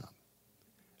messing up.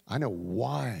 I know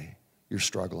why you're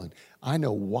struggling. I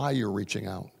know why you're reaching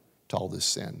out to all this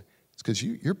sin. It's because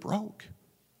you're broke.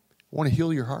 I want to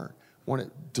heal your heart. I want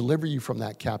to deliver you from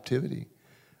that captivity.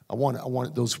 I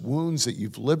want those wounds that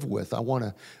you've lived with. I want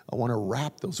to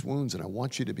wrap those wounds, and I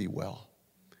want you to be well.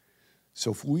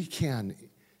 So if we can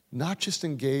not just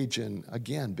engage in,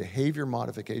 again, behavior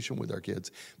modification with our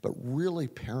kids, but really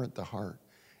parent the heart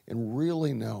and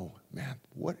really know, man,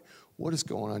 what is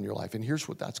going on in your life? And here's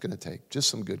what that's going to take. Just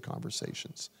some good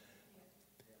conversations.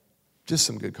 Just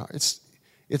some good conversations.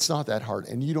 It's not that hard,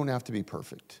 and you don't have to be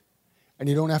perfect. And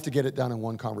you don't have to get it done in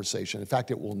one conversation. In fact,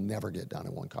 it will never get done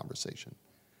in one conversation.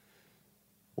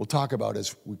 We'll talk about,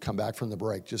 as we come back from the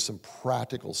break, just some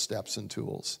practical steps and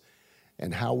tools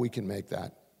and how we can make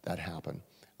that happen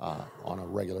on a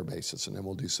regular basis. And then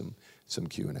we'll do some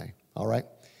Q&A. All right?